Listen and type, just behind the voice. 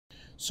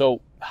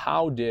So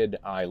how did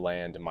I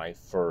land my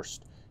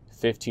first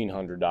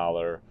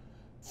 $1,500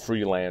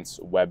 freelance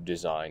web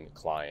design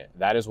client?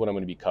 That is what I'm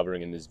going to be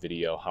covering in this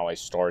video, how I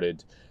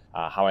started,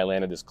 how I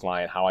landed this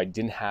client, how I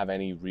didn't have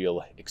any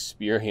real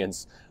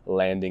experience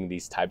landing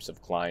these types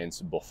of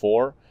clients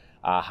before,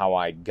 how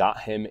I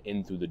got him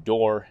in through the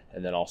door,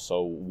 and then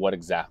also what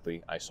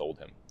exactly I sold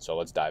him. So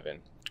let's dive in.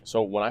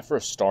 So when I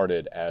first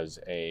started as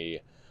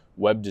a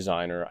web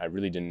designer, I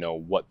really didn't know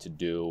what to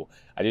do.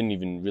 I didn't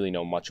even really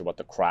know much about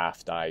the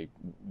craft. I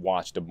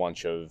watched a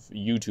bunch of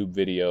YouTube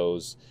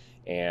videos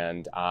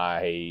and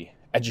I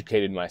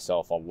educated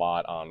myself a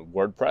lot on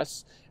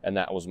WordPress, and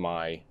that was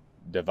my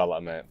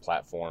development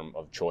platform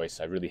of choice.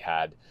 I really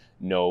had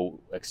no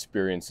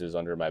experiences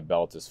under my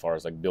belt as far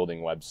as like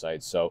building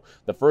websites. So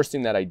the first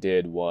thing that I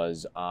did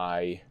was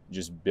I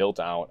just built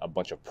out a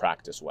bunch of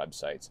practice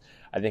websites.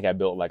 I think I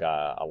built like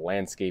a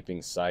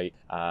landscaping site.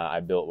 I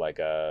built like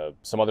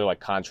some other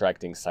like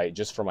contracting site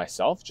just for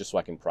myself, just so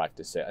I can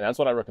practice it. And that's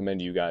what I recommend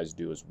you guys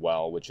do as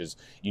well, which is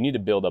you need to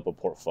build up a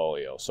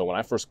portfolio. So when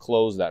I first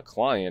closed that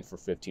client for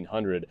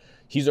 $1,500,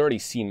 he's already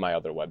seen my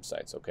other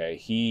websites, okay?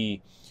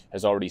 He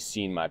has already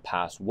seen my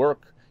past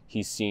work.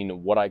 He's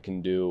seen what I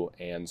can do,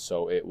 and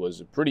so it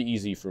was pretty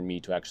easy for me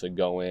to actually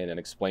go in and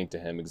explain to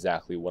him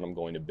exactly what I'm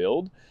going to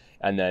build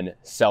and then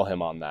sell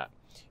him on that.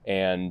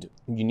 And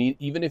you need,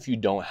 even if you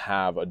don't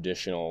have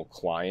additional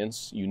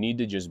clients, you need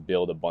to just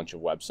build a bunch of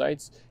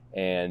websites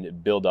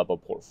and build up a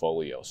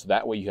portfolio. So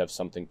that way you have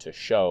something to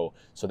show,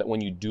 so that when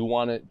you do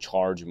want to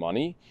charge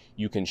money,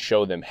 you can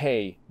show them,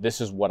 hey,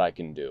 this is what I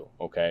can do,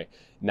 okay?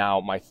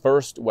 Now, my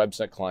first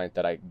website client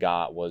that I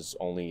got was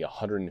only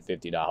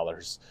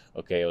 $150,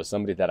 okay? It was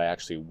somebody that I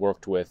actually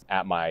worked with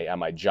at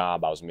my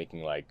job. I was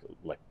making like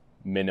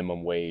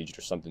minimum wage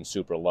or something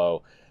super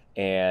low.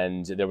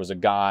 And there was a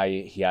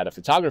guy, he had a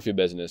photography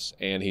business,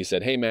 and he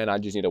said, hey man, I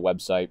just need a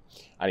website.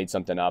 I need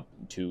something up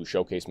to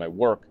showcase my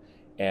work.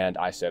 And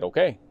I said,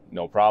 okay,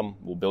 no problem.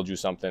 We'll build you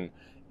something.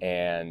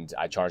 And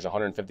I charged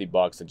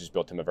 $150. I just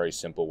built him a very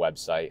simple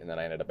website. And then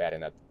I ended up adding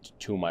that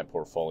to my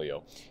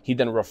portfolio. He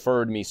then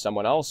referred me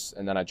someone else.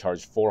 And then I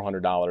charged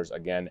 $400.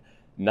 Again,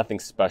 nothing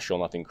special,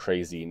 nothing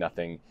crazy,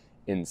 nothing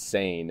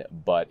insane,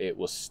 but it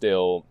was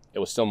still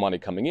money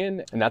coming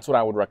in. And that's what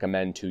I would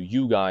recommend to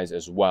you guys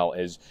as well,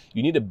 is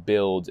you need to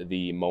build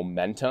the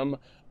momentum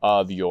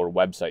of your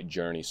website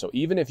journey. So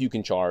even if you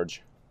can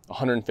charge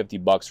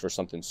 $150 for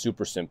something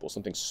super simple,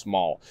 something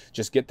small,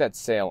 just get that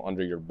sale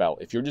under your belt.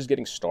 If you're just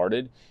getting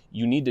started,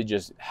 you need to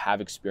just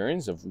have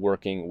experience of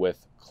working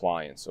with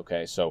clients,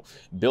 okay? So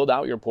build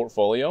out your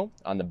portfolio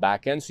on the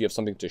back end so you have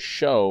something to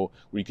show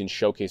where you can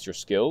showcase your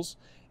skills,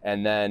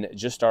 and then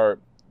just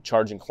start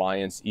charging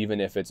clients, even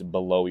if it's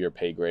below your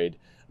pay grade.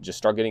 Just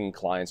start getting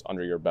clients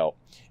under your belt.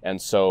 And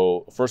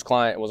so first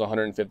client was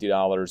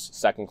 $150,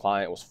 second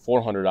client was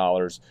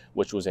 $400,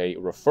 which was a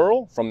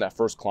referral from that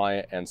first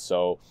client. And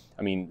so,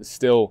 I mean,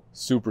 still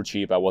super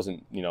cheap. I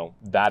wasn't,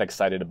 that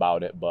excited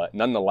about it, but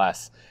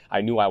nonetheless,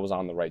 I knew I was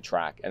on the right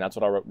track. And that's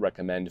what I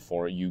recommend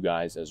for you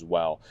guys as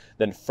well.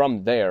 Then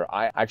from there,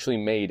 I actually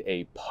made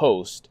a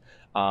post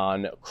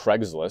on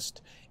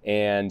Craigslist.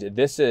 And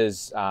this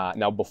is,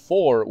 now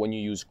before, when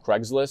you use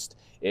Craigslist,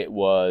 it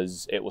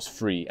was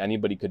free.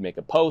 Anybody could make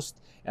a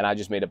post, and I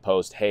just made a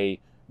post,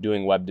 hey,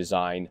 doing web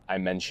design. I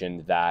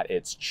mentioned that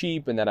it's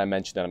cheap, and then I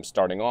mentioned that I'm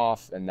starting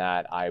off, and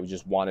that I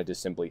just wanted to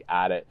simply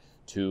add it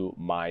to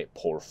my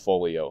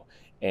portfolio.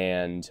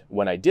 And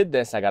when I did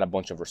this, I got a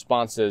bunch of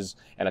responses,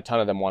 and a ton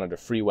of them wanted a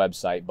free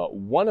website. But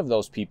one of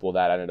those people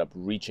that ended up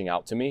reaching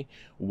out to me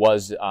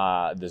was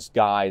this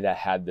guy that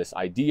had this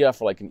idea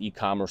for like an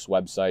e-commerce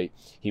website.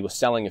 He was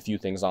selling a few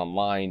things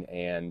online,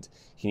 and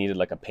he needed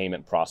like a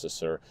payment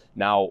processor.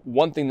 Now,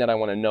 one thing that I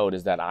want to note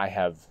is that I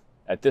have,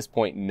 at this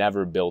point,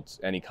 never built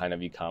any kind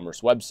of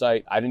e-commerce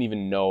website. I didn't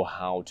even know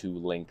how to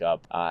link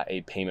up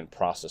a payment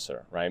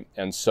processor, right?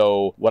 And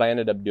so what I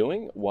ended up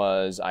doing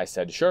was I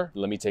said, sure,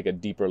 let me take a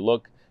deeper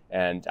look.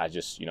 And I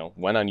just,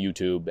 went on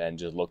YouTube and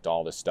just looked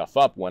all this stuff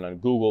up, went on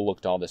Google,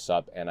 looked all this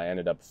up, and I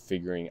ended up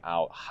figuring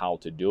out how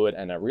to do it.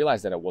 And I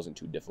realized that it wasn't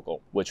too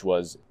difficult, which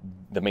was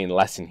the main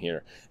lesson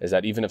here, is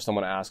that even if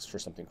someone asks for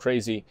something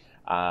crazy,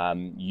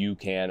 you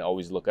can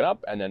always look it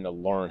up and then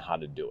learn how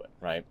to do it,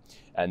 right?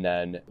 And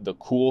then the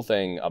cool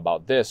thing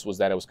about this was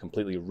that it was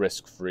completely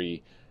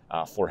risk-free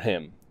for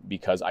him,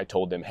 because I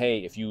told him, hey,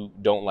 if you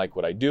don't like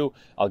what I do,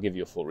 I'll give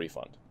you a full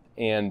refund.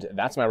 And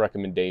that's my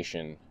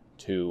recommendation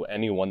to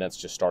anyone that's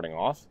just starting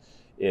off,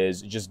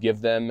 is just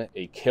give them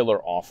a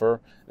killer offer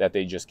that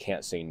they just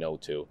can't say no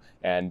to.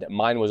 And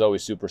mine was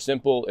always super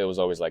simple. It was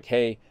always like,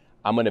 hey,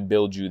 I'm going to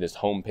build you this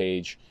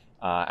homepage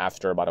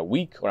after about a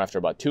week or after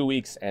about 2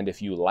 weeks. And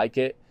if you like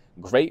it,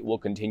 great, we'll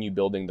continue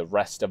building the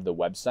rest of the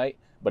website.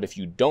 But if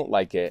you don't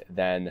like it,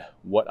 then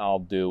what I'll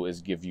do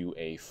is give you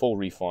a full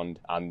refund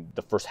on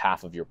the first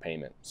half of your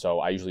payment.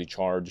 So I usually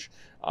charge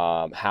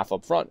half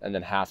up front and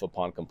then half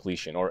upon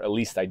completion, or at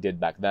least I did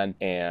back then.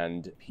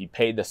 And he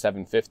paid the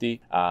 $750,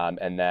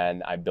 and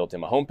then I built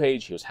him a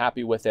homepage. He was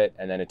happy with it.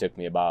 And then it took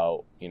me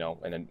about,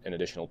 an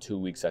additional 2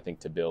 weeks, I think,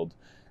 to build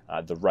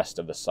the rest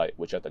of the site,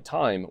 which at the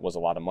time was a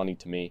lot of money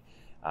to me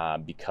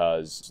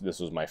because this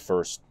was my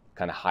first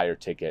kind of higher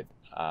ticket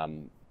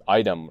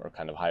item or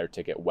kind of higher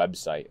ticket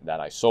website that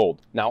I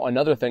sold. Now,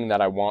 another thing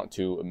that I want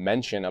to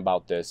mention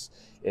about this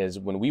is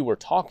when we were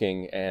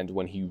talking and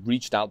when he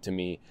reached out to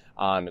me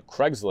on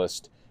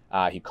Craigslist,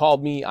 he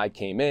called me, I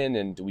came in,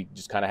 and we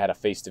just kind of had a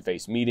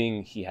face-to-face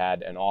meeting. He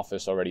had an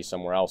office already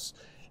somewhere else.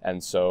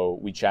 And so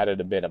we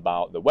chatted a bit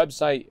about the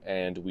website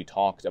and we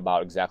talked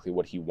about exactly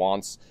what he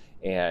wants.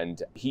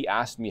 And he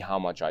asked me how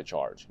much I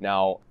charge.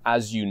 Now,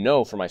 as you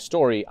know from my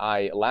story,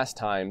 last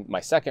time,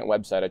 my second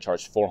website, I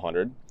charged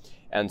 $400.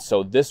 And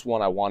so this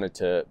one I wanted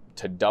to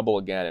double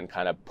again and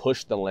kind of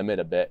push the limit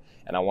a bit,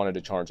 and I wanted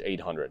to charge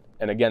 $800.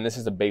 And again, this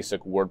is a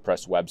basic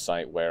WordPress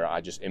website where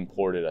I just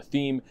imported a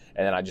theme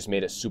and then I just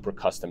made it super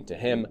custom to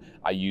him.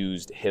 I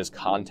used his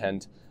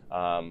content,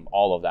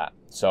 all of that.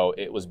 So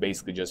it was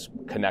basically just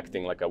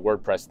connecting like a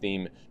WordPress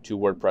theme to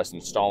WordPress,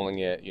 installing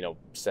it,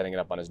 setting it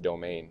up on his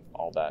domain,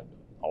 all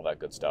that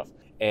good stuff.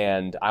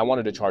 And I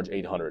wanted to charge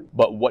 $800.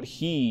 But what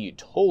he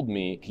told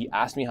me, he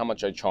asked me how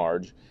much I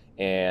charge.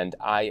 And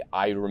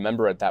I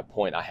remember at that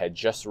point, I had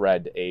just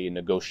read a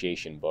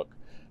negotiation book.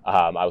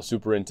 I was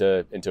super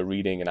into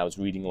reading, and I was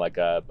reading like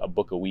a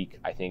book a week.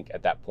 I think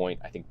at that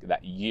point, I think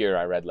that year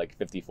I read like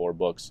 54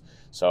 books.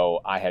 So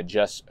I had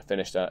just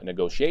finished a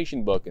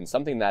negotiation book, and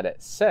something that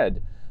it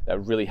said that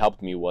really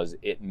helped me was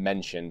it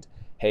mentioned,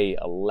 hey,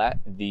 let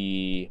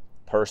the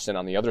person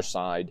on the other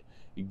side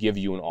give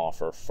you an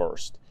offer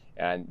first.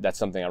 And that's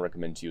something I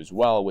recommend to you as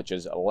well, which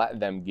is let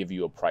them give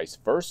you a price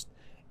first.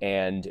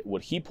 And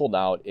what he pulled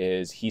out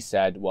is he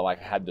said, well, I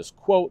had this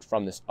quote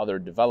from this other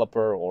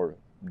developer or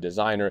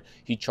designer.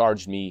 He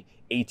charged me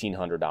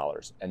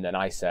 $1,800. And then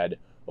I said,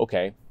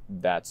 okay,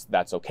 that's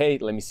okay.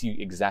 Let me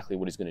see exactly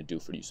what he's going to do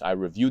for you. So I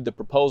reviewed the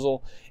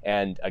proposal.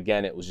 And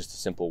again, it was just a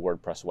simple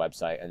WordPress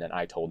website. And then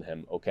I told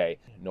him, okay,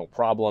 no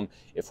problem.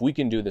 If we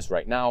can do this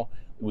right now,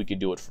 we could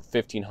do it for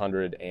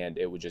 $1,500 and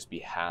it would just be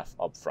half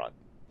upfront.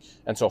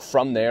 And so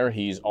from there,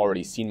 he's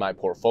already seen my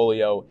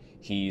portfolio,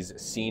 he's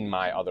seen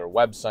my other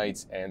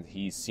websites, and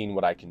he's seen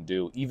what I can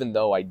do. Even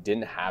though I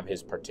didn't have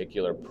his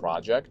particular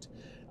project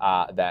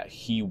that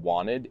he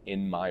wanted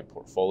in my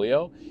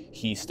portfolio,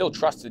 he still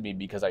trusted me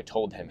because I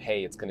told him,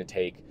 hey, it's going to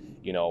take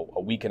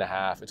a week and a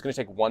half. It's going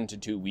to take 1 to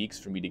 2 weeks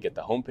for me to get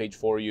the homepage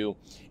for you.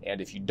 And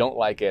if you don't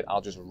like it,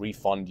 I'll just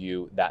refund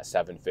you that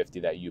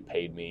 $750 that you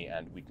paid me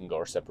and we can go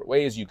our separate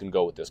ways. You can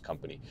go with this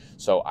company.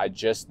 So I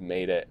just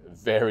made it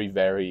very,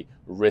 very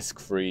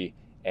risk-free.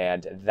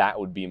 And that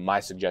would be my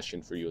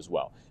suggestion for you as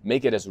well.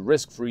 Make it as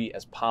risk-free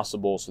as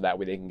possible so that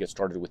way they can get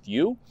started with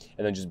you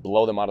and then just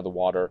blow them out of the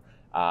water.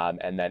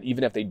 And then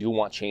even if they do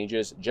want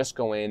changes, just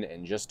go in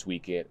and just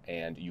tweak it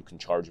and you can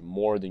charge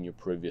more than you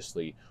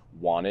previously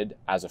wanted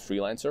as a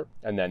freelancer.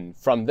 And then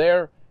from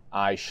there,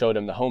 I showed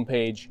him the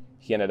homepage.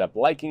 He ended up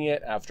liking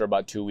it after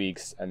about 2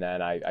 weeks. And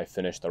then I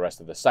finished the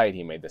rest of the site.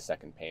 He made the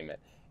second payment.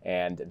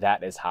 And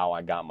that is how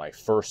I got my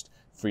first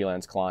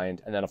freelance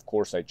client. And then of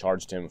course I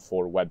charged him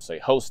for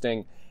website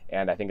hosting.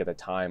 And I think at the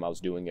time I was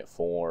doing it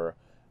for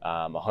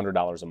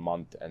 $100 a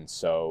month. And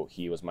so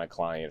he was my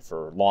client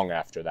for long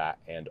after that.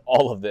 And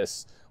all of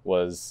this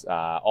was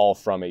all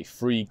from a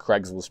free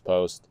Craigslist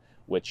post,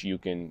 which you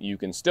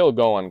can still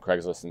go on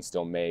Craigslist and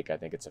still make. I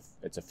think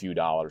it's a few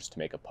dollars to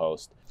make a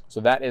post.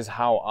 So that is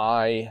how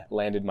I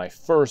landed my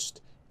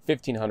first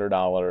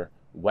 $1,500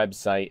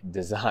 website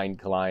design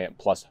client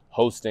plus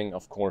hosting,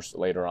 of course,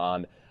 later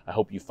on. I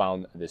hope you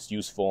found this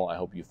useful. I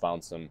hope you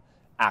found some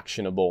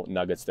actionable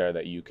nuggets there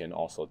that you can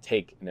also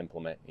take and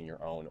implement in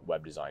your own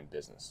web design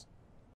business.